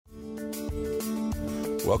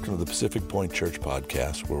Welcome to the Pacific Point Church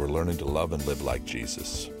podcast, where we're learning to love and live like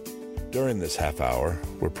Jesus. During this half hour,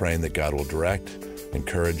 we're praying that God will direct,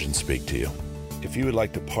 encourage, and speak to you. If you would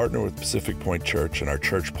like to partner with Pacific Point Church and our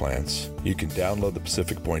church plants, you can download the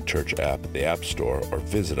Pacific Point Church app at the App Store or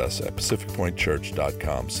visit us at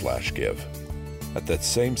pacificpointchurch.com/give. At that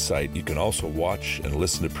same site, you can also watch and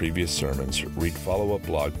listen to previous sermons, read follow-up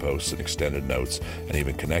blog posts and extended notes, and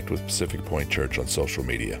even connect with Pacific Point Church on social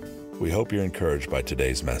media. We hope you're encouraged by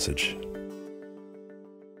today's message.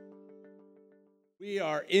 We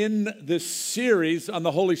are in this series on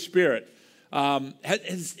the Holy Spirit. How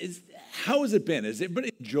has it been? Has it been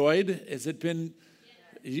enjoyed? Has it been?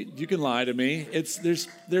 You can lie to me.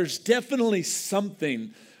 There's definitely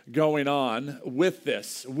something going on with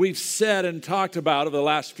this. We've said and talked about over the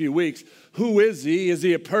last few weeks. Who is he? Is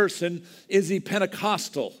he a person? Is he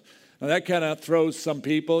Pentecostal? Now that kind of throws some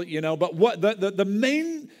people, But what the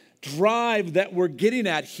main drive that we're getting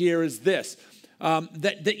at here is this: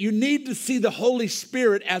 that you need to see the Holy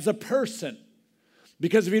Spirit as a person.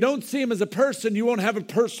 Because if you don't see him as a person, you won't have a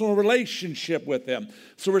personal relationship with him.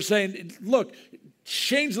 So we're saying, look,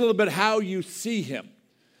 change a little bit how you see him.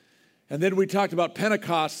 And then we talked about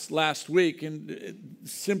Pentecost last week, and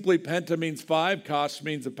simply Penta means 5, Cost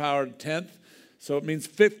means the power of 10th, so it means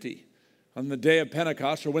 50 on the day of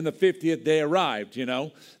Pentecost, or when the 50th day arrived.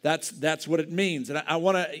 That's what it means. And I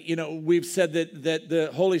want to, we've said that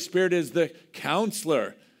the Holy Spirit is the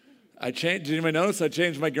counselor. Did anybody notice I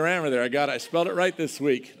changed my grammar there? I spelled it right this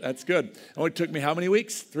week. That's good. It only took me how many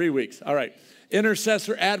weeks? 3 weeks. All right.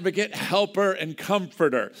 Intercessor, advocate, helper, and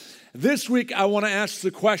comforter. This week, I want to ask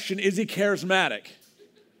the question, is he charismatic?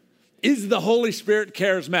 Is the Holy Spirit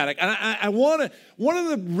charismatic? And I want to, one of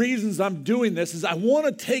the reasons I'm doing this is I want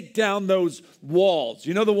to take down those walls.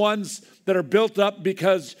 The ones that are built up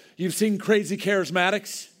because you've seen crazy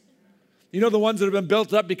charismatics? The ones that have been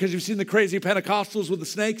built up because you've seen the crazy Pentecostals with the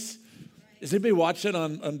snakes? Does anybody watch it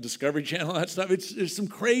on Discovery Channel, that stuff? There's some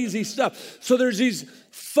crazy stuff. So there's these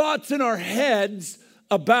thoughts in our heads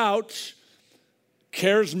about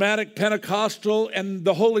charismatic, Pentecostal, and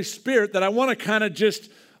the Holy Spirit that I want to kind of just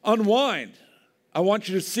unwind. I want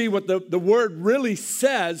you to see what the Word really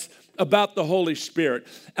says about the Holy Spirit.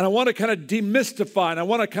 And I want to kind of demystify, and I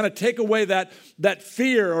want to kind of take away that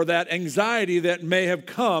fear or that anxiety that may have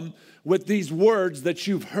come with these words that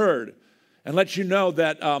you've heard. And let you know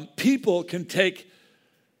that people can take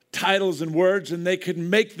titles and words and they can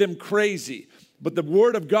make them crazy. But the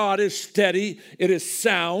Word of God is steady. It is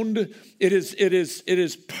sound. It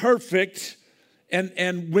is perfect.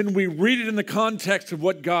 And when we read it in the context of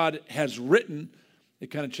what God has written, it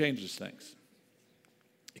kind of changes things.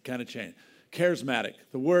 It kind of changes. Charismatic.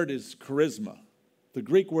 The word is charisma. The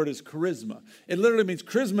Greek word is charisma. It literally means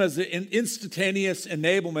charisma is an instantaneous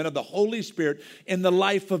enablement of the Holy Spirit in the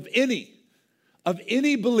life of any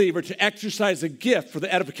believer to exercise a gift for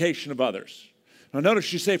the edification of others. Now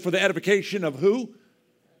notice you say for the edification of who?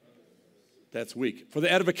 That's weak. For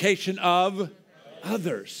the edification of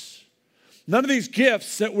others. None of these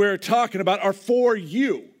gifts that we're talking about are for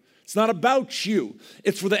you. It's not about you.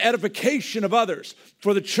 It's for the edification of others,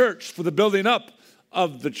 for the church, for the building up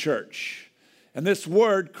of the church. And this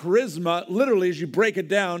word, charisma, literally as you break it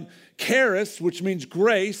down, charis, which means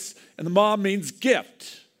grace, and the ma means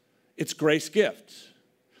gift. It's grace gift.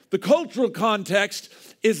 The cultural context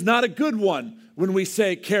is not a good one when we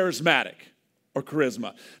say charismatic or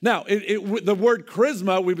charisma. Now, the word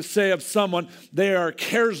charisma, we would say of someone, they are a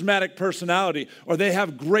charismatic personality or they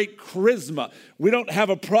have great charisma. We don't have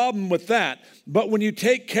a problem with that. But when you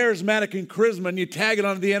take charismatic and charisma and you tag it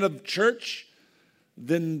on the end of church,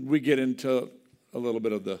 then we get into a little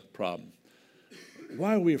bit of the problem.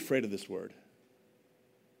 Why are we afraid of this word?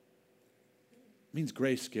 It means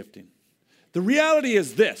grace gifting. The reality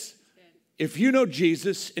is this. If you know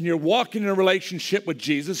Jesus and you're walking in a relationship with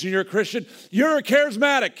Jesus and you're a Christian, you're a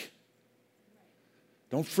charismatic.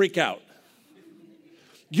 Don't freak out.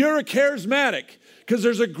 You're a charismatic because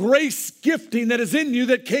there's a grace gifting that is in you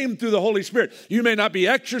that came through the Holy Spirit. You may not be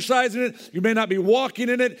exercising it. You may not be walking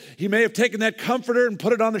in it. He may have taken that comforter and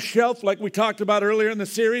put it on the shelf like we talked about earlier in the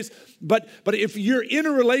series. But if you're in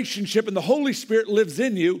a relationship and the Holy Spirit lives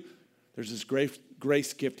in you, there's this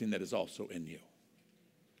grace gifting that is also in you.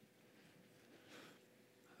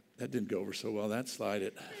 That didn't go over so well, that slide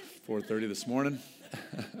at 4:30 this morning.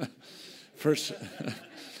 First,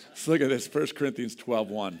 let's look at this, 1 Corinthians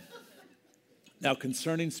 12:1. Now,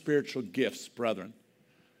 concerning spiritual gifts, brethren,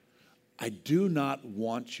 I do not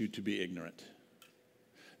want you to be ignorant.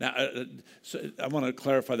 Now, so I want to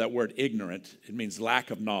clarify that word ignorant. It means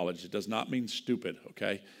lack of knowledge. It does not mean stupid,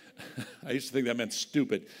 okay? I used to think that meant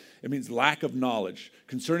stupid. It means lack of knowledge.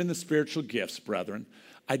 Concerning the spiritual gifts, brethren,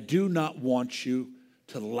 I do not want you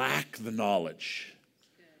to lack the knowledge.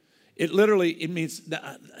 It means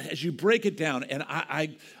that as you break it down, and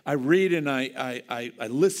I read and I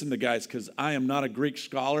listen to guys because I am not a Greek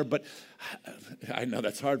scholar, but I know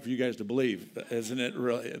that's hard for you guys to believe, isn't it,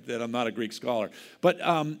 really, that I'm not a Greek scholar. But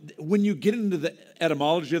when you get into the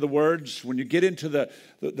etymology of the words, when you get into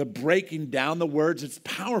the breaking down the words, it's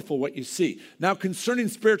powerful what you see. Now, concerning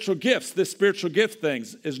spiritual gifts, this spiritual gift thing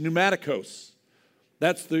is pneumatikos.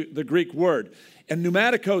 That's the Greek word. And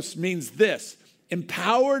pneumatikos means this: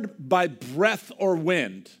 empowered by breath or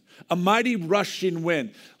wind, a mighty rushing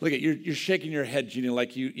wind. Look at you're shaking your head, Gina,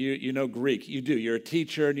 like you know Greek. You do. You're a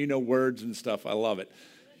teacher and you know words and stuff. I love it.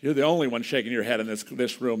 You're the only one shaking your head in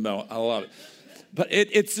this room, though. I love it. But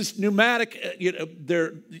it's this pneumatic.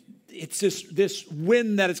 It's this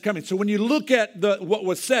wind that is coming. So when you look at what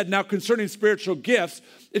was said now concerning spiritual gifts,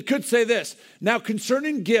 it could say this: now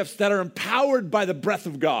concerning gifts that are empowered by the breath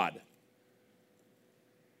of God.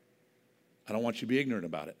 I don't want you to be ignorant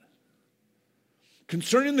about it.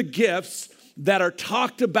 Concerning the gifts that are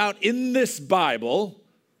talked about in this Bible,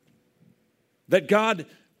 that God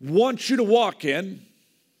wants you to walk in,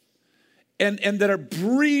 and that are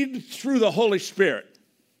breathed through the Holy Spirit,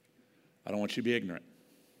 I don't want you to be ignorant.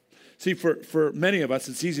 See, for many of us,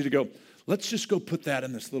 it's easy to go, let's just go put that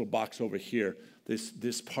in this little box over here,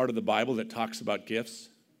 this part of the Bible that talks about gifts.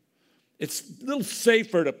 It's a little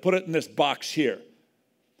safer to put it in this box here.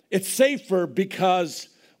 It's safer because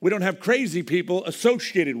we don't have crazy people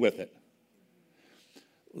associated with it.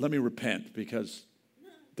 Let me repent, because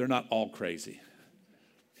they're not all crazy.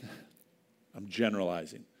 I'm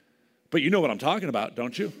generalizing. But you know what I'm talking about,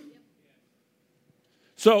 don't you?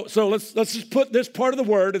 So let's just put this part of the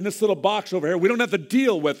word in this little box over here. We don't have to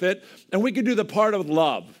deal with it, and we can do the part of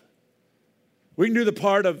love. We can do the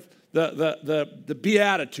part of the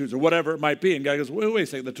Beatitudes or whatever it might be. And God goes, wait a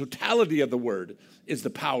second, the totality of the word is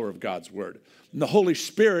the power of God's word. And the Holy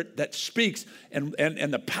Spirit that speaks and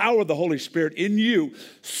the power of the Holy Spirit in you,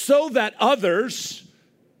 so that others'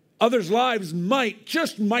 lives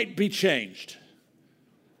might be changed.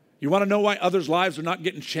 You want to know why others' lives are not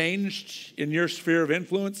getting changed in your sphere of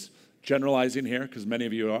influence? Generalizing here, because many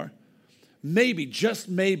of you are. Maybe, just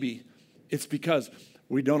maybe, it's because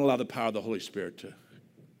we don't allow the power of the Holy Spirit to.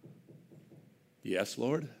 Yes,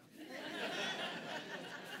 Lord?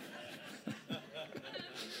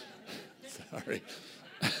 Sorry.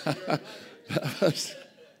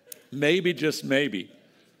 Maybe, just maybe,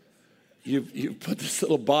 you've put this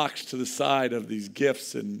little box to the side of these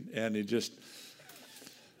gifts and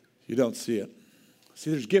you don't see it.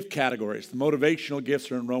 See, there's gift categories. The motivational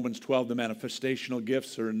gifts are in Romans 12. The manifestational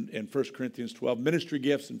gifts are in 1 Corinthians 12. Ministry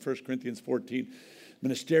gifts in 1 Corinthians 14.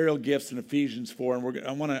 Ministerial gifts in Ephesians 4, and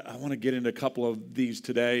I want to get into a couple of these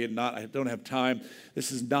today, and I don't have time.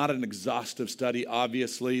 This is not an exhaustive study,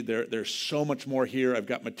 obviously. There's so much more here. I've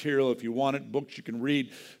got material if you want it, books you can read,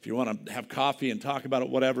 if you want to have coffee and talk about it,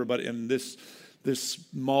 whatever. But in this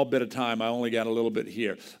small bit of time, I only got a little bit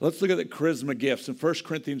here. Let's look at the charisma gifts in 1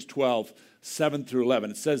 Corinthians 12, 7 through 11.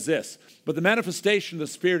 It says this: but the manifestation of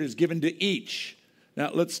the Spirit is given to each. Now,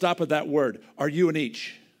 let's stop at that word. Are you an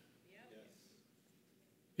each?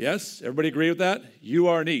 Yes? Everybody agree with that? You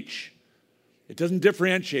are an each. It doesn't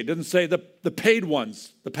differentiate. It doesn't say the paid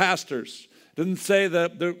ones, the pastors. It doesn't say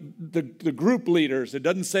the group leaders. It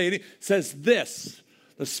doesn't say anything. It says this: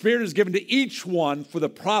 the Spirit is given to each one for the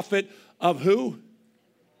profit of who?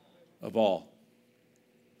 Of all.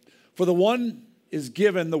 For the one is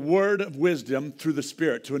given the word of wisdom through the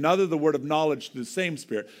Spirit, to another the word of knowledge through the same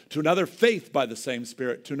Spirit, to another faith by the same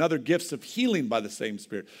Spirit, to another gifts of healing by the same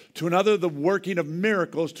Spirit, to another the working of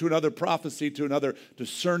miracles, to another prophecy, to another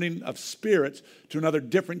discerning of spirits, to another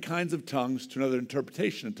different kinds of tongues, to another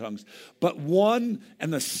interpretation of tongues. But one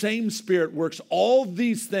and the same Spirit works all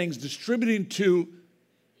these things, distributing to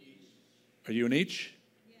each. Are you an each?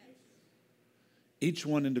 Yes. Each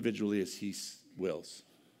one individually as he wills.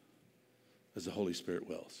 As the Holy Spirit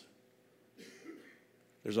wills.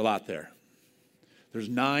 There's a lot there. There's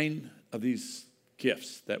 9 of these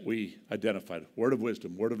gifts that we identified: word of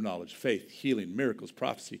wisdom, word of knowledge, faith, healing, miracles,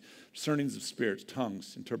 prophecy, discernings of spirits,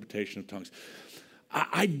 tongues, interpretation of tongues.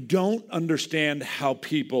 I don't understand how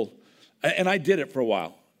people, and I did it for a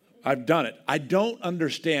while. I've done it. I don't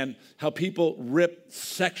understand how people rip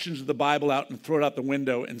sections of the Bible out and throw it out the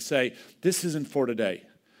window and say, this isn't for today.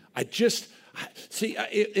 See,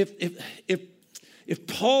 if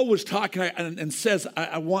Paul was talking and says,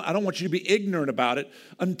 I don't want you to be ignorant about it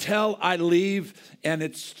until I leave and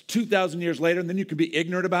it's 2,000 years later and then you can be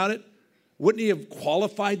ignorant about it, wouldn't he have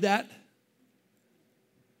qualified that?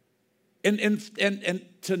 And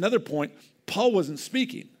to another point, Paul wasn't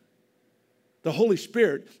speaking. The Holy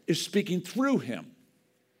Spirit is speaking through him.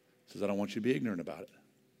 He says, I don't want you to be ignorant about it.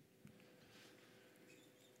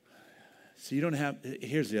 So you don't have,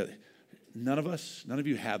 here's the other, none of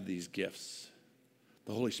you have these gifts.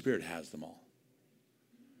 The Holy Spirit has them all.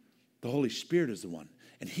 The Holy Spirit is the one,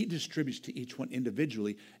 and he distributes to each one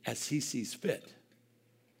individually as he sees fit.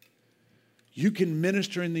 You can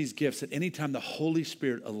minister in these gifts at any time the Holy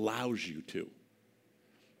Spirit allows you to.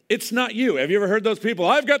 It's not you. Have you ever heard those people?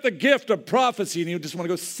 I've got the gift of prophecy, and you just want to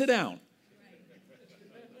go sit down.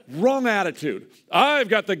 Wrong attitude. I've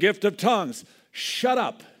got the gift of tongues. Shut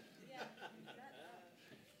up.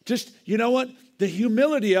 Just, you know what? The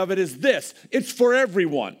humility of it is this. It's for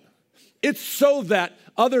everyone. It's so that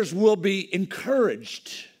others will be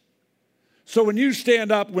encouraged. So when you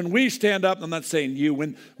stand up, when we stand up, I'm not saying you,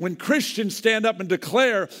 when Christians stand up and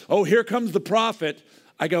declare, oh, here comes the prophet,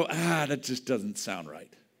 I go, that just doesn't sound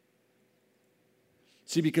right.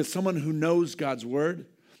 See, because someone who knows God's word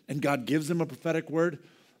and God gives them a prophetic word,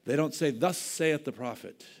 they don't say, thus saith the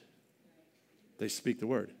prophet. They speak the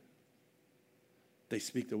word. They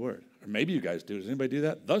speak the word. Or maybe you guys do. Does anybody do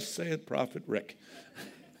that? Thus saith prophet Rick.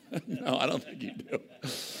 No, I don't think you do.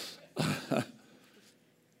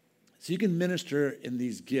 So you can minister in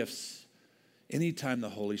these gifts anytime the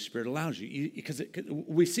Holy Spirit allows you. Because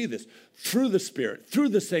we see this through the Spirit, through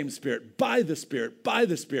the same Spirit, by the Spirit, by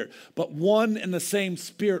the Spirit. But one and the same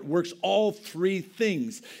Spirit works all three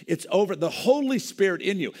things. It's over the Holy Spirit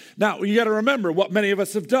in you. Now, you got to remember what many of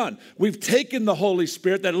us have done. We've taken the Holy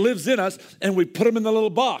Spirit that lives in us and we put him in the little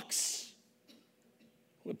box.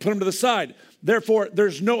 We put him to the side. Therefore,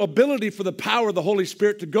 there's no ability for the power of the Holy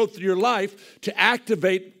Spirit to go through your life to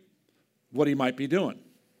activate what he might be doing.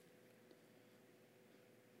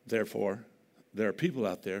 Therefore, there are people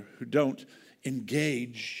out there who don't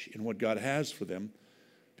engage in what God has for them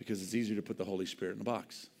because it's easier to put the Holy Spirit in a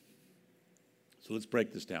box. So let's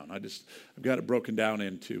break this down. I've got it broken down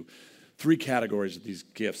into 3 categories of these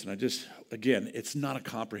gifts. And again, it's not a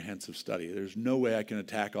comprehensive study. There's no way I can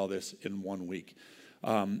attack all this in 1 week.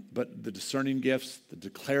 But the discerning gifts, the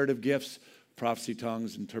declarative gifts, prophecy,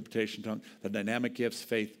 tongues, interpretation, tongues, the dynamic gifts,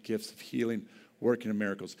 faith, gifts of healing, working of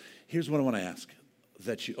miracles. Here's what I want to ask,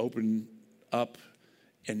 that you open up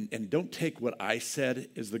and don't take what I said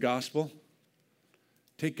is the gospel.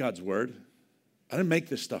 Take God's word. I didn't make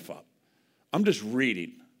this stuff up. I'm just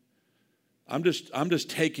reading. I'm just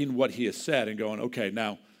taking what he has said and going, okay,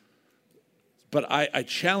 now, but I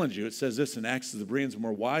challenge you. It says this in Acts, the Bereans were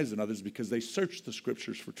more wise than others because they searched the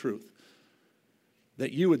scriptures for truth.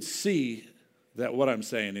 That you would see that what I'm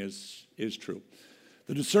saying is true.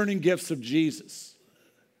 The discerning gifts of Jesus,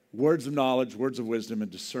 words of knowledge, words of wisdom, and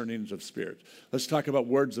discernings of spirit. Let's talk about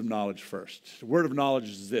words of knowledge first. The word of knowledge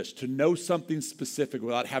is this: to know something specific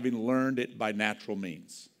without having learned it by natural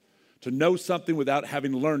means. To know something without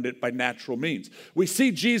having learned it by natural means. We see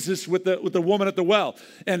Jesus with the woman at the well,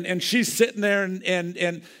 and she's sitting there,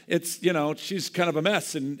 and it's, you know, she's kind of a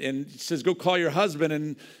mess, and she says, go call your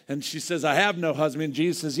husband, and she says, I have no husband. And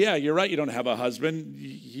Jesus says, yeah, you're right, you don't have a husband.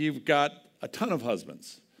 You've got a ton of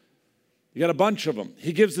husbands. You got a bunch of them.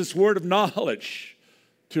 He gives this word of knowledge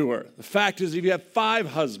to her. The fact is, if you have 5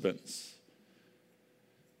 husbands.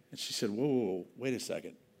 And she said, whoa, wait a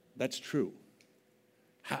second. That's true.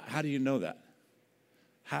 How do you know that?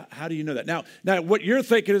 How do you know that? Now, what you're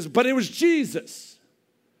thinking is, but it was Jesus.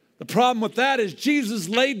 The problem with that is Jesus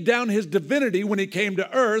laid down his divinity when he came to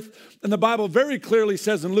earth. And the Bible very clearly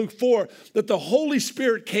says in Luke 4 that the Holy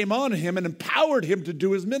Spirit came on him and empowered him to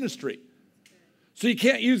do his ministry. So you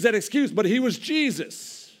can't use that excuse, but he was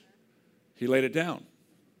Jesus. He laid it down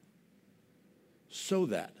so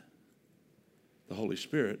that the Holy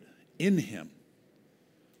Spirit in him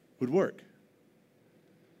would work.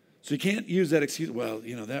 So you can't use that excuse, well,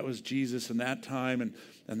 you know, that was Jesus in that time,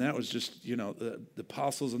 and that was just, you know, the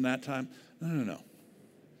apostles in that time. No.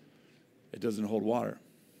 It doesn't hold water.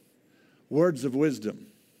 Words of wisdom,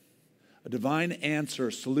 a divine answer,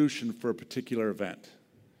 a solution for a particular event.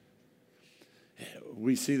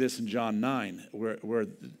 We see this in John 9, where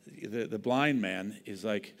the blind man is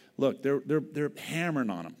like, look, they're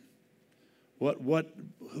hammering on him.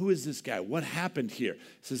 Who is this guy? What happened here? It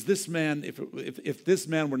says this man, if this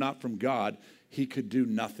man were not from God, he could do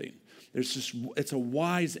nothing. It's a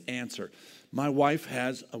wise answer. My wife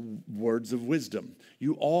has words of wisdom.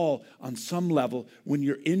 You all, on some level, when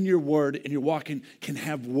you're in your word and you're walking, can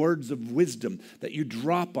have words of wisdom that you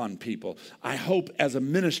drop on people. I hope as a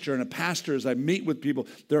minister and a pastor, as I meet with people,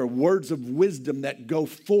 there are words of wisdom that go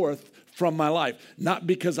forth from my life. Not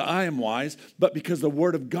because I am wise, but because the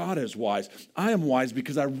word of God is wise. I am wise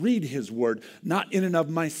because I read his word, not in and of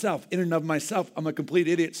myself. In and of myself, I'm a complete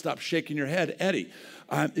idiot. Stop shaking your head, Eddie.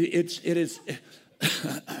 It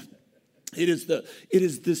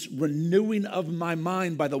is this renewing of my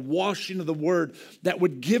mind by the washing of the word that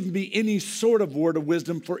would give me any sort of word of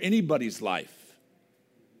wisdom for anybody's life.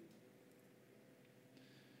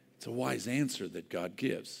 It's a wise answer that God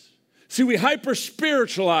gives. See, we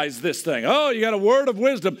hyper-spiritualize this thing. Oh, you got a word of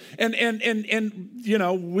wisdom. And you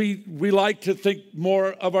know, we like to think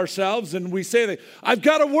more of ourselves, and we say that, I've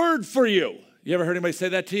got a word for you. You ever heard anybody say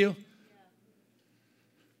that to you?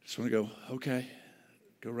 Just want to go, okay,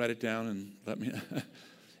 go write it down and let me.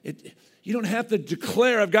 You don't have to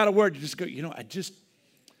declare, I've got a word. You just go, you know, I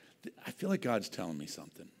feel like God's telling me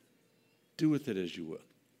something. Do with it as you will.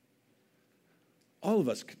 All of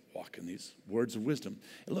us can walk in these words of wisdom.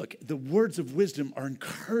 Look, the words of wisdom are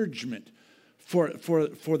encouragement for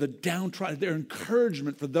the downtrodden. They're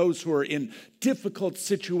encouragement for those who are in difficult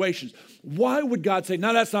situations. Why would God say,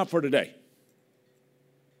 no, that's not for today?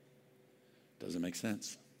 Doesn't make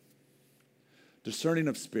sense. Discerning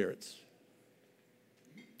of spirits.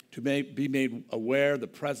 To be made aware of the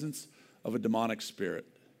presence of a demonic spirit.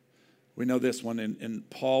 We know this one, and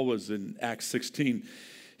Paul was in Acts 16.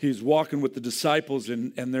 He's walking with the disciples,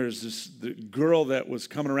 and there's the girl that was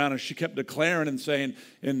coming around, and she kept declaring and saying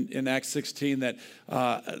in Acts 16 that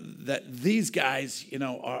these guys, you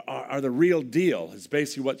know, are the real deal. Is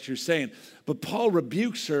basically what you're saying. But Paul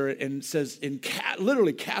rebukes her and says,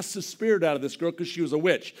 literally casts the spirit out of this girl because she was a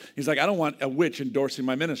witch. He's like, I don't want a witch endorsing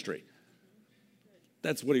my ministry.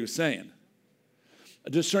 That's what he was saying.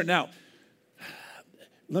 Now,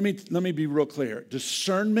 let me be real clear.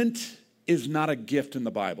 Discernment is not a gift in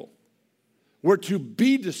the Bible. We're to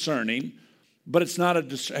be discerning, but it's not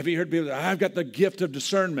have you heard people say, I've got the gift of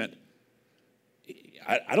discernment?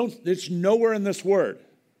 I don't, it's nowhere in this word.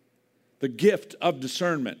 The gift of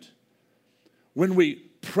discernment. When we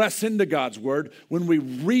press into God's word, when we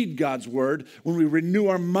read God's word, when we renew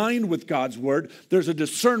our mind with God's word, there's a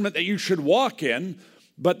discernment that you should walk in,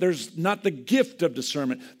 but there's not the gift of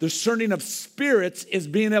discernment. Discerning of spirits is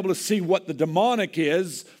being able to see what the demonic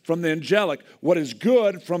is from the angelic, what is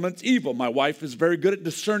good from its evil. My wife is very good at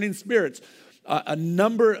discerning spirits. A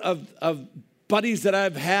number of buddies that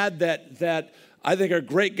I've had that I think are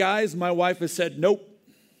great guys, my wife has said, nope,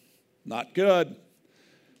 not good.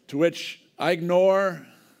 To which I ignore,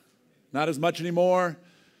 not as much anymore.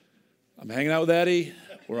 I'm hanging out with Eddie.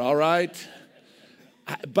 We're all right.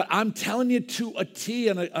 But I'm telling you to a T,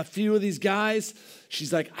 and a few of these guys,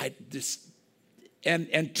 she's like,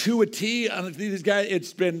 and to a T on these guys,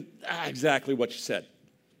 it's been exactly what she said.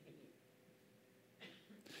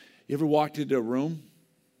 You ever walked into a room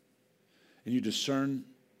and you discern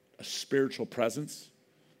a spiritual presence?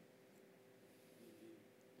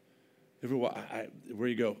 Where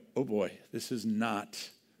you go, oh boy, this is not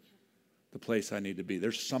the place I need to be.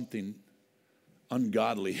 There's something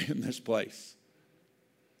ungodly in this place.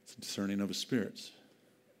 It's discerning of the spirits.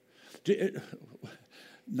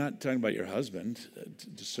 Not talking about your husband,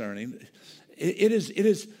 discerning. It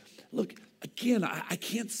is, look, again, I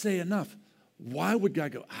can't say enough. Why would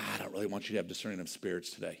God go, I don't really want you to have discerning of spirits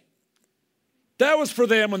today? That was for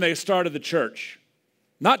them when they started the church.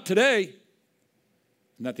 Not today.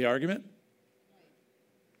 Isn't that the argument?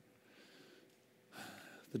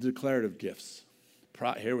 The declarative gifts.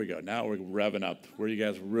 Here we go. Now we're revving up. Where you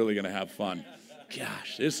guys are really going to have fun.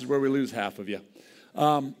 Gosh, this is where we lose half of you.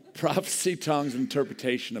 Prophecy, tongues,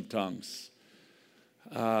 interpretation of tongues.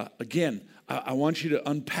 Again, I want you to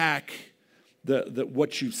unpack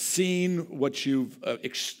what you've seen, what you've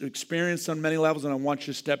experienced on many levels, and I want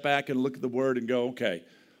you to step back and look at the word and go, okay,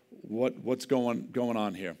 what's going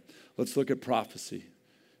on here? Let's look at prophecy.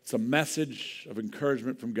 It's a message of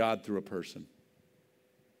encouragement from God through a person.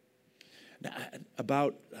 Now,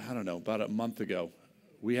 about a month ago,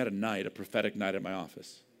 we had a prophetic night at my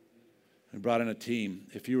office. We brought in a team.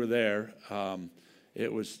 If you were there,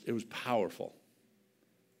 it was powerful.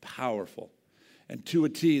 Powerful. And to a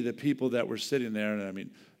T, the people that were sitting there, and I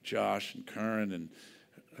mean, Josh and Curran, and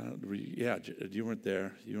you weren't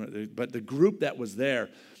there. But the group that was there,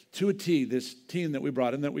 to a T, this team that we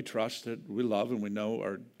brought in that we trust, that we love and we know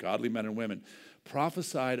are godly men and women,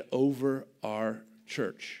 prophesied over our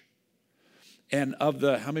church. And of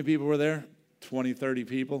how many people were there? 20, 30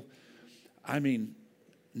 people. I mean,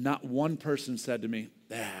 not one person said to me,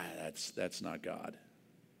 that's not God.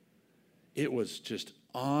 It was just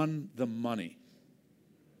on the money.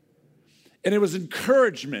 And it was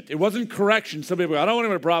encouragement. It wasn't correction. Some people go, I don't want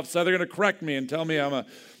anyone to prophesy. They're going to correct me and tell me I'm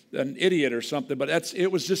an idiot or something, but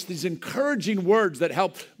it was just these encouraging words that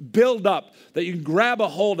help build up, that you can grab a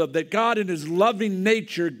hold of, that God in his loving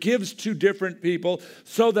nature gives to different people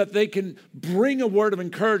so that they can bring a word of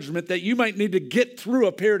encouragement that you might need to get through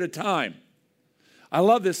a period of time. I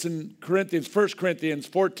love this in 1 Corinthians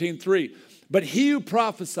 14:3. But he who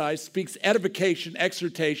prophesies speaks edification,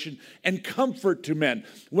 exhortation, and comfort to men.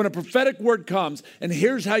 When a prophetic word comes, and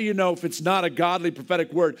here's how you know if it's not a godly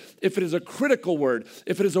prophetic word, if it is a critical word,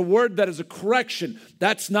 if it is a word that is a correction,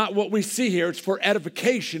 that's not what we see here. It's for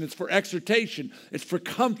edification, it's for exhortation, it's for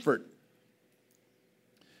comfort.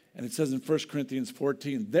 And it says in 1 Corinthians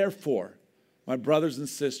 14, therefore, my brothers and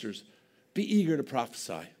sisters, be eager to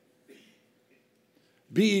prophesy.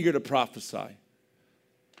 Be eager to prophesy.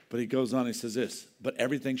 But he goes on, he says this, but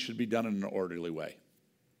everything should be done in an orderly way.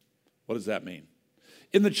 What does that mean?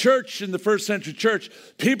 In the church, in the first century church,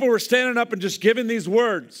 people were standing up and just giving these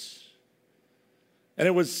words. And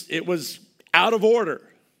it was out of order.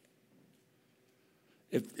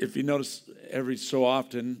 If you notice, every so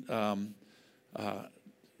often,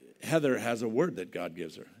 Heather has a word that God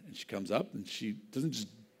gives her. And she comes up and she doesn't just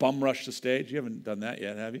bum rush the stage. You haven't done that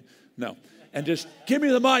yet, have you? No. And just, give me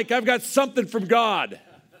the mic. I've got something from God.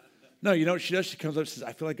 No, you know what she does? She comes up and says,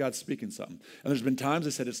 I feel like God's speaking something. And there's been times I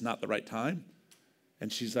said it's not the right time.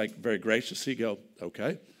 And she's like very graciously go,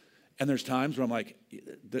 okay. And there's times where I'm like,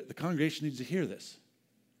 the congregation needs to hear this.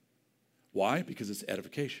 Why? Because it's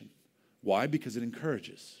edification. Why? Because it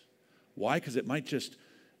encourages. Why? Because it might just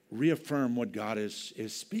reaffirm what God is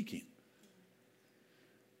speaking.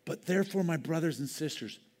 But therefore, my brothers and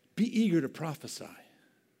sisters, be eager to prophesy.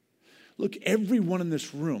 Look, everyone in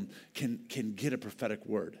this room can get a prophetic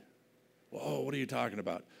word. Whoa, what are you talking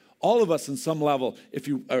about? All of us on some level, if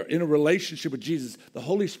you are in a relationship with Jesus, the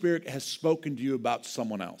Holy Spirit has spoken to you about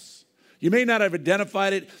someone else. You may not have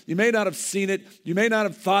identified it. You may not have seen it. You may not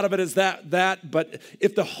have thought of it as that. But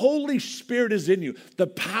if the Holy Spirit is in you, the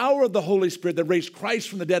power of the Holy Spirit that raised Christ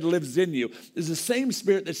from the dead lives in you is the same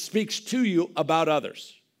Spirit that speaks to you about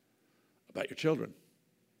others, about your children,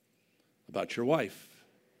 about your wife,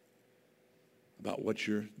 about what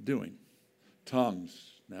you're doing. Tongues.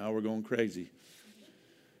 Now we're going crazy.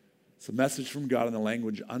 It's a message from God in the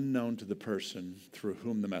language unknown to the person through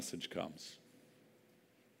whom the message comes.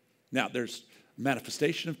 Now, there's a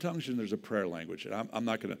manifestation of tongues and there's a prayer language. And I'm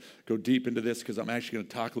not going to go deep into this because I'm actually going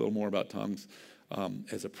to talk a little more about tongues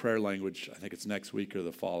as a prayer language. I think it's next week or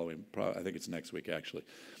the following. I think it's next week, actually.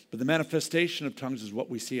 But the manifestation of tongues is what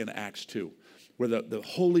we see in Acts 2, where the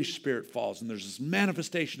Holy Spirit falls and there's this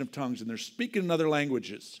manifestation of tongues and they're speaking in other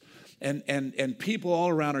languages. And people all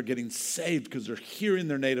around are getting saved because they're hearing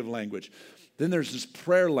their native language. Then there's this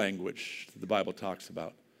prayer language that the Bible talks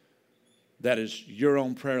about. That is your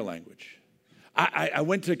own prayer language. I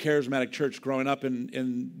went to a charismatic church growing up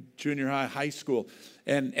in junior high school,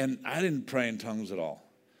 and I didn't pray in tongues at all.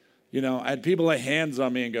 You know, I had people lay hands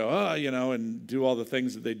on me and go, oh, you know, and do all the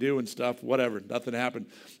things that they do and stuff, whatever. Nothing happened.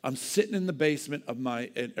 I'm sitting in the basement of my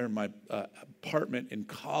apartment in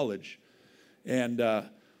college, and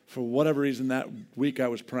for whatever reason, that week I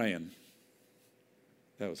was praying.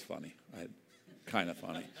 That was funny. Kind of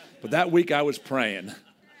funny. But that week I was praying.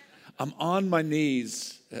 I'm on my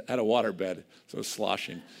knees at a waterbed, so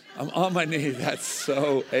sloshing. I'm on my knees. That's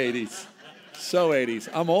so 80s. So 80s.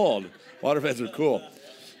 I'm old. Waterbeds were cool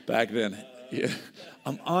back then. Yeah.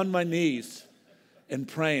 I'm on my knees and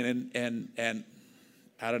praying, and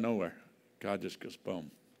out of nowhere, God just goes,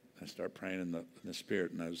 boom. I start praying in the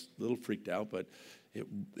Spirit, and I was a little freaked out, but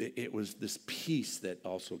it was this peace that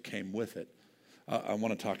also came with it. I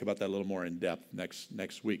want to talk about that a little more in depth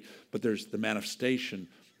next week. But there's the manifestation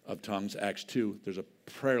of tongues, Acts 2. There's a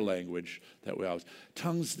prayer language that we always.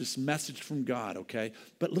 Tongues, this message from God, okay?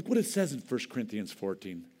 But look what it says in 1 Corinthians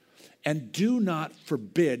 14. And do not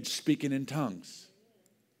forbid speaking in tongues.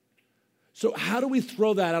 So how do we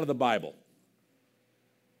throw that out of the Bible?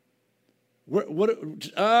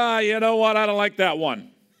 You know what? I don't like that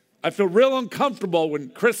one. I feel real uncomfortable when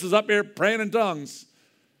Chris is up here praying in tongues.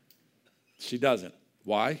 She doesn't.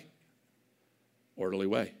 Why? Orderly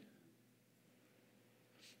way.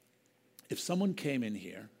 If someone came in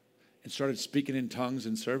here and started speaking in tongues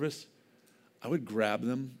in service, I would grab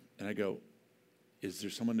them and I go, is there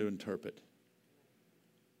someone to interpret?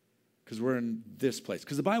 Because we're in this place.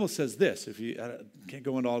 Because the Bible says this. If you can't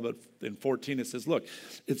go into all of it, in 14 it says, look,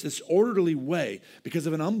 it's this orderly way. Because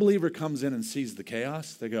if an unbeliever comes in and sees the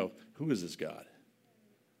chaos, they go, who is this God?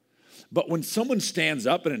 But when someone stands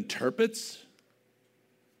up and interprets,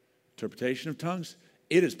 interpretation of tongues,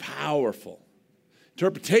 it is powerful.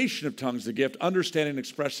 Interpretation of tongues, the gift, understanding and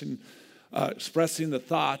expressing expressing the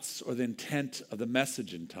thoughts or the intent of the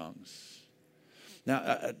message in tongues.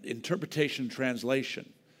 Now, interpretation,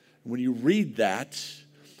 translation. When you read that,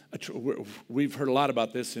 we've heard a lot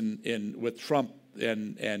about this with Trump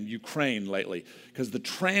and Ukraine lately, because the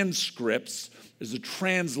transcripts is a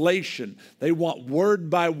translation. They want word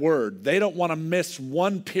by word. They don't want to miss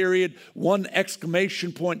one period, one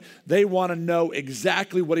exclamation point. They want to know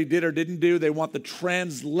exactly what he did or didn't do. They want the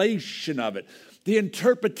translation of it. The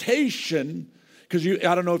interpretation, because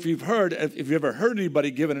I don't know if you've ever heard anybody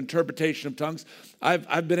give an interpretation of tongues.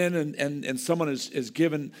 I've been in and someone has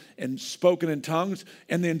given and spoken in tongues,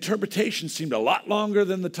 and the interpretation seemed a lot longer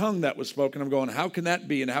than the tongue that was spoken. I'm going, how can that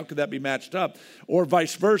be, and how could that be matched up? Or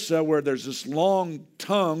vice versa, where there's this long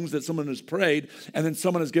tongues that someone has prayed, and then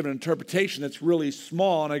someone has given an interpretation that's really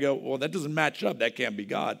small, and I go, well, that doesn't match up. That can't be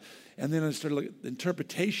God. And then I started looking,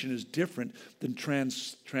 interpretation is different than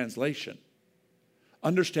translation.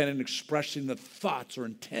 Understanding and expressing the thoughts or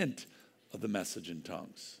intent of the message in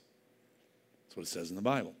tongues. That's what it says in the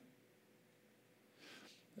Bible.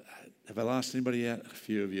 Have I lost anybody yet? A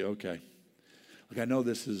few of you, okay. Look, I know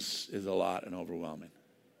this is a lot and overwhelming.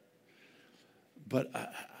 But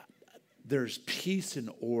there's peace and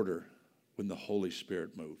order when the Holy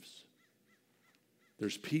Spirit moves.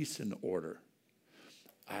 There's peace and order.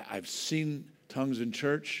 I've seen tongues in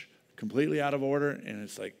church completely out of order, and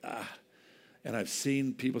it's like, And I've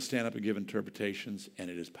seen people stand up and give interpretations, and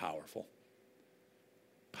it is powerful.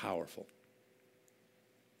 Powerful.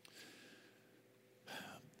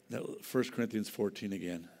 Now, 1 Corinthians 14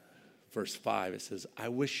 again, verse 5, it says, I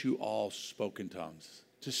wish you all spoke in tongues.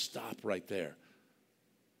 Just stop right there.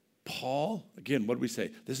 Paul, again, what do we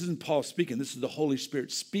say? This isn't Paul speaking. This is the Holy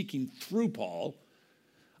Spirit speaking through Paul.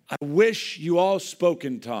 I wish you all spoke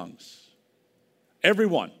in tongues.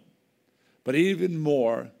 Everyone. But even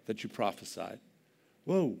more that you prophesied.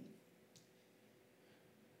 Whoa.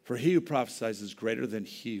 For he who prophesies is greater than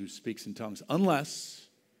he who speaks in tongues, unless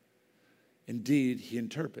indeed he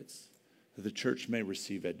interprets, that the church may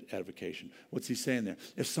receive edification. What's he saying there?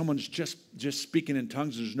 If someone's just speaking in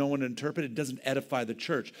tongues, there's no one to interpret, it doesn't edify the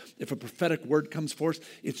church. If a prophetic word comes forth,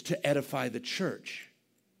 it's to edify the church.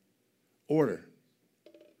 Order.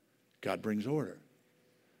 God brings order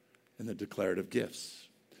in the declarative gifts.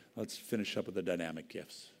 Let's finish up with the dynamic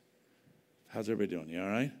gifts. How's everybody doing? You all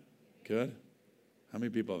right? Good? How many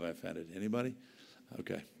people have I offended? Anybody?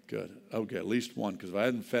 Okay, good. Okay, at least one, because if I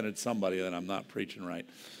hadn't offended somebody, then I'm not preaching right.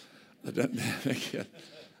 The dynamic gift.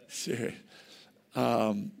 Serious.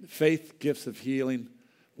 Faith, gifts of healing,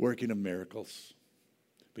 working of miracles.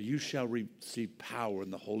 But you shall receive power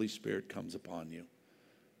when the Holy Spirit comes upon you.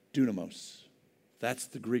 Dunamos. That's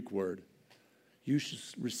the Greek word. You should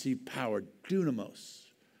receive power. Dunamos.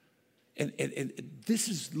 And this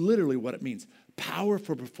is literally what it means. Power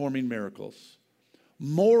for performing miracles.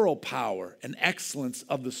 Moral power and excellence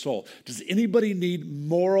of the soul. Does anybody need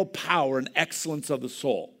moral power and excellence of the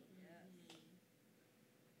soul?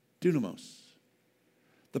 Dunamos.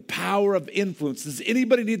 The power of influence. Does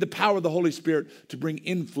anybody need the power of the Holy Spirit to bring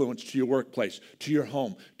influence to your workplace, to your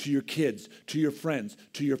home, to your kids, to your friends,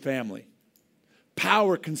 to your family?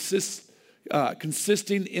 Power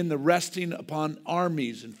consisting in the resting upon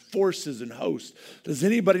armies and forces and hosts. Does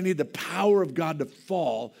anybody need the power of God to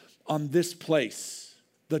fall on this place,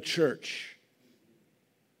 the church?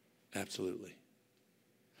 Absolutely.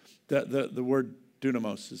 The word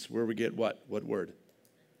dunamos is where we get what? What word?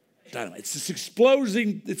 Dynamite. It's this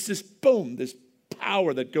exploding, it's this boom, this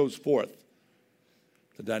power that goes forth.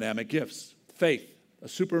 The dynamic gifts. Faith, a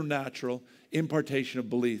supernatural impartation of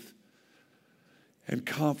belief and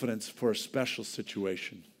confidence for a special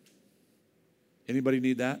situation. Anybody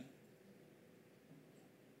need that?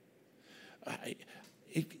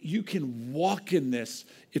 You can walk in this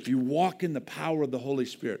if you walk in the power of the Holy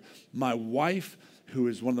Spirit. My wife, who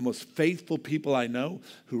is one of the most faithful people I know,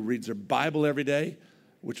 who reads her Bible every day,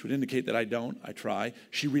 which would indicate that I don't. I try.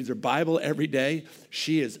 She reads her Bible every day.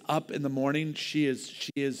 She is up in the morning.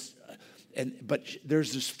 But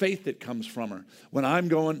there's this faith that comes from her. When I'm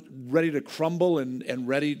going ready to crumble and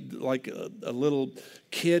ready like a little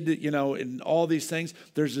kid, and all these things,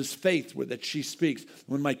 there's this faith that she speaks.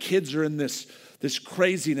 When my kids are in this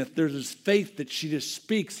craziness, there's this faith that she just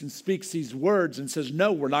speaks these words and says,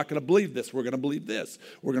 no, we're not going to believe this. We're going to believe this.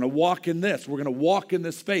 We're going to walk in this. We're going to walk in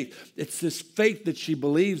this faith. It's this faith that she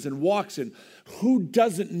believes and walks in. Who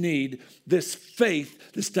doesn't need this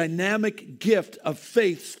faith, this dynamic gift of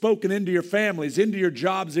faith spoken into your families, into your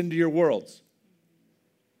jobs, into your worlds?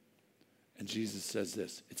 And Jesus says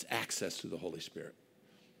this, it's access through the Holy Spirit.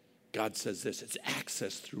 God says this, it's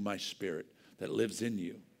access through my Spirit that lives in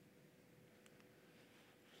you.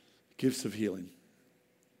 Gifts of healing.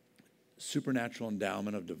 Supernatural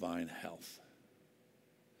endowment of divine health.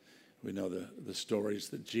 We know the stories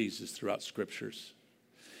that Jesus throughout scriptures.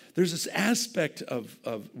 There's this aspect of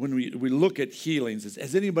when we look at healings.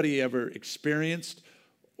 Has anybody ever experienced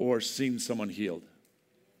or seen someone healed?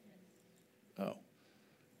 Oh.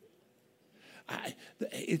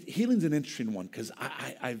 Healing's an interesting one because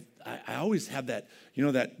I always have that,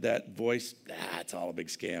 that voice, it's all a big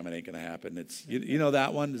scam, it ain't going to happen. It's you know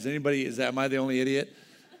that one? Am I the only idiot?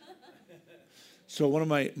 So one of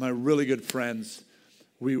my really good friends,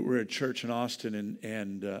 we were at church in Austin,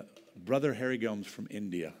 and Brother Harry Gomes from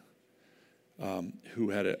India,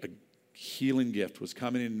 who had a healing gift, was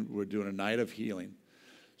coming in. We're doing a night of healing.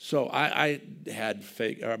 So I had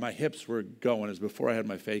my hips were going. It was before I had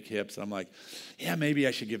my fake hips. I'm like, yeah, maybe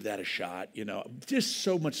I should give that a shot. Just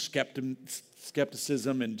so much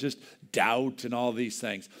skepticism and just doubt and all these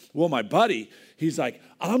things. Well, my buddy, he's like,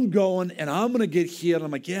 I'm going and I'm going to get healed.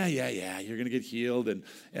 I'm like, yeah, you're going to get healed and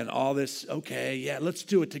all this. Okay, yeah, let's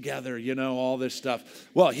do it together, all this stuff.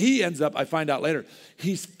 Well, he ends up, I find out later,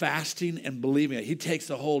 he's fasting and believing it. He takes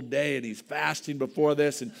the whole day and he's fasting before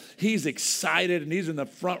this and he's excited and he's in the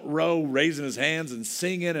front row raising his hands and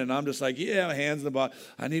singing. And I'm just like, yeah, hands in the bottom.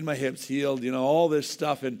 I need my hips healed, all this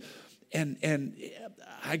stuff. And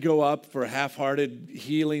I go up for a half-hearted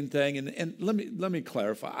healing thing, and let me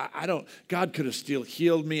clarify. God could have still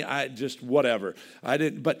healed me. Whatever. I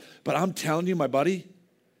didn't. But I'm telling you, my buddy,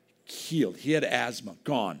 healed. He had asthma,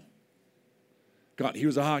 gone. He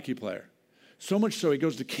was a hockey player. So much so he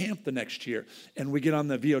goes to camp the next year, and we get on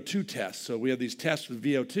the VO2 test. So we have these tests with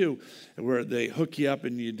VO2 where they hook you up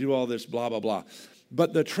and you do all this blah blah blah.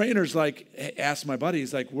 But the trainer's asked my buddy,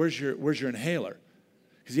 he's like, "Where's your inhaler?"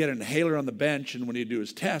 Because he had an inhaler on the bench, and when he'd do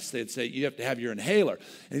his test, they'd say, you have to have your inhaler.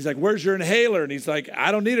 And he's like, where's your inhaler? And he's like,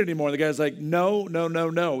 I don't need it anymore. And the guy's like, no.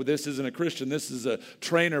 This isn't a Christian. This is a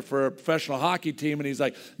trainer for a professional hockey team. And he's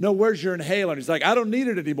like, no, where's your inhaler? And he's like, I don't need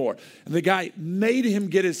it anymore. And the guy made him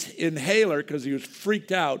get his inhaler because he was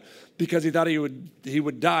freaked out because he thought he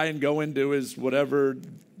would die and go into his whatever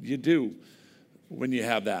you do when you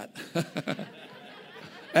have that.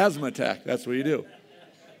 Asthma attack, that's what you do.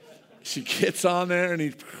 She gets on there and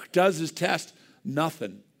he does his test,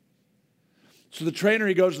 nothing. So the trainer,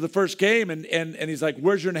 he goes to the first game and he's like,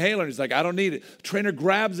 where's your inhaler? And he's like, I don't need it. The trainer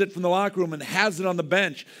grabs it from the locker room and has it on the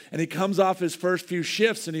bench. And he comes off his first few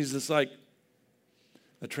shifts and he's just like,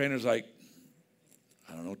 the trainer's like,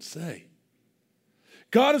 I don't know what to say.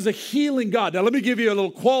 God is a healing God. Now let me give you a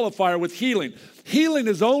little qualifier with healing. Healing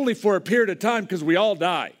is only for a period of time because we all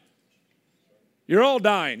die. You're all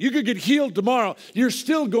dying. You could get healed tomorrow. You're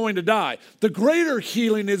still going to die. The greater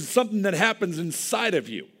healing is something that happens inside of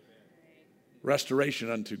you.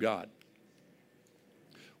 Restoration unto God.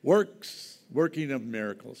 Working of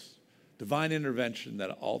miracles. Divine intervention that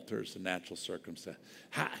alters the natural circumstance.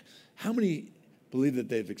 How many believe that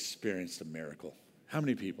they've experienced a miracle? How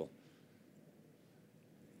many people?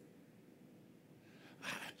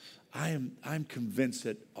 I'm convinced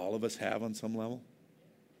that all of us have on some level.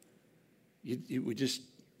 Because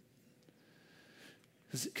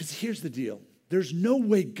here's the deal. There's no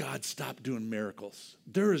way God stopped doing miracles.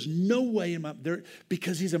 There is no way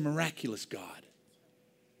because he's a miraculous God.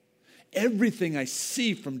 Everything I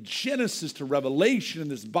see from Genesis to Revelation in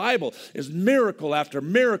this Bible is miracle after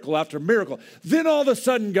miracle after miracle. Then all of a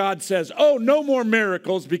sudden God says, oh, no more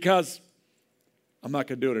miracles because I'm not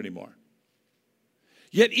going to do it anymore.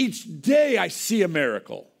 Yet each day I see a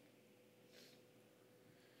miracle.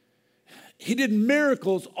 He did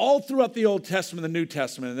miracles all throughout the Old Testament and the New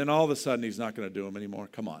Testament, and then all of a sudden he's not going to do them anymore.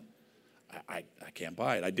 Come on. I can't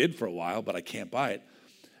buy it. I did for a while, but I can't buy it.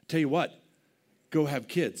 Tell you what, go have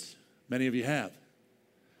kids. Many of you have.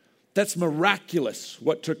 That's miraculous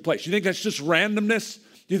what took place. You think that's just randomness?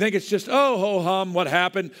 You think it's just, oh, ho hum, what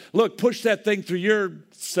happened? Look, push that thing through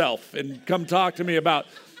yourself and come talk to me about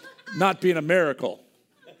not being a miracle.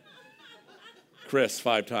 Chris,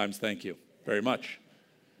 5 times, thank you very much.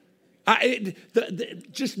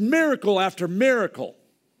 Just miracle after miracle.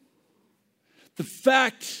 The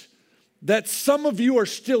fact that some of you are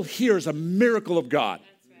still here is a miracle of God.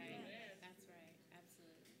 That's right.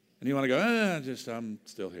 Absolutely. And you want to go, I'm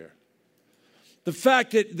still here. The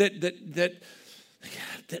fact that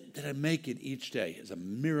I make it each day is a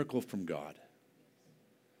miracle from God.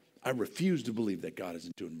 I refuse to believe that God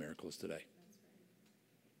isn't doing miracles today.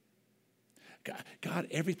 God,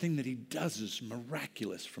 everything that he does is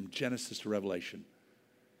miraculous from Genesis to Revelation.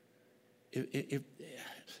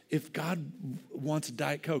 If God wants a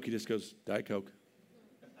Diet Coke, he just goes, Diet Coke.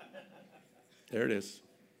 There it is.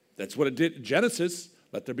 That's what it did in Genesis.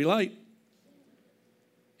 Let there be light.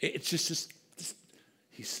 It's just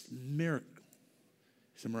he's miracle.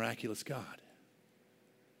 He's a miraculous God.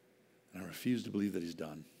 And I refuse to believe that he's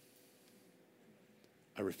done.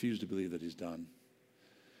 I refuse to believe that he's done.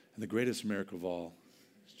 And the greatest miracle of all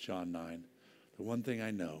is John 9. The one thing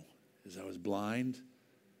I know is I was blind,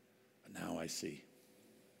 but now I see.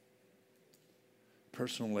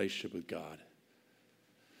 Personal relationship with God.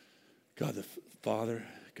 God the Father,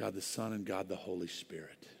 God the Son, and God the Holy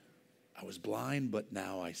Spirit. I was blind, but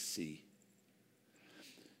now I see.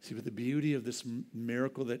 See, but the beauty of this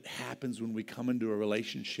miracle that happens when we come into a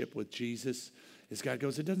relationship with Jesus is God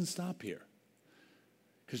goes, it doesn't stop here.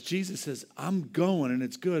 Because Jesus says, I'm going and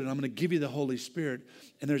it's good and I'm going to give you the Holy Spirit.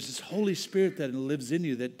 And there's this Holy Spirit that lives in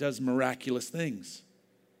you that does miraculous things.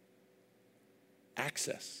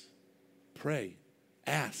 Access, pray,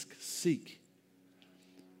 ask, seek.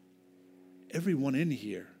 Everyone in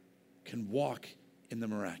here can walk in the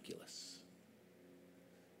miraculous.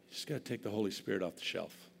 You just got to take the Holy Spirit off the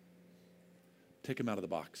shelf. Take him out of the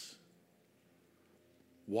box.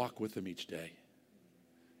 Walk with him each day.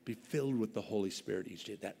 Be filled with the Holy Spirit each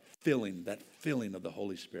day. That filling of the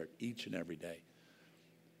Holy Spirit each and every day.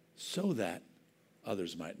 So that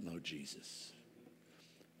others might know Jesus.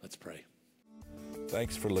 Let's pray.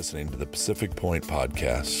 Thanks for listening to the Pacific Point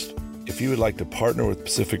Podcast. If you would like to partner with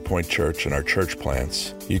Pacific Point Church and our church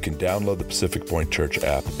plants, you can download the Pacific Point Church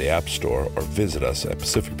app at the App Store or visit us at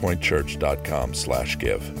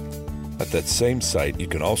pacificpointchurch.com/give. At that same site, you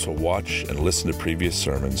can also watch and listen to previous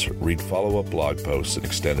sermons, read follow-up blog posts and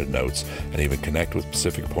extended notes, and even connect with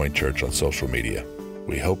Pacific Point Church on social media.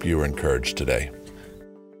 We hope you are encouraged today.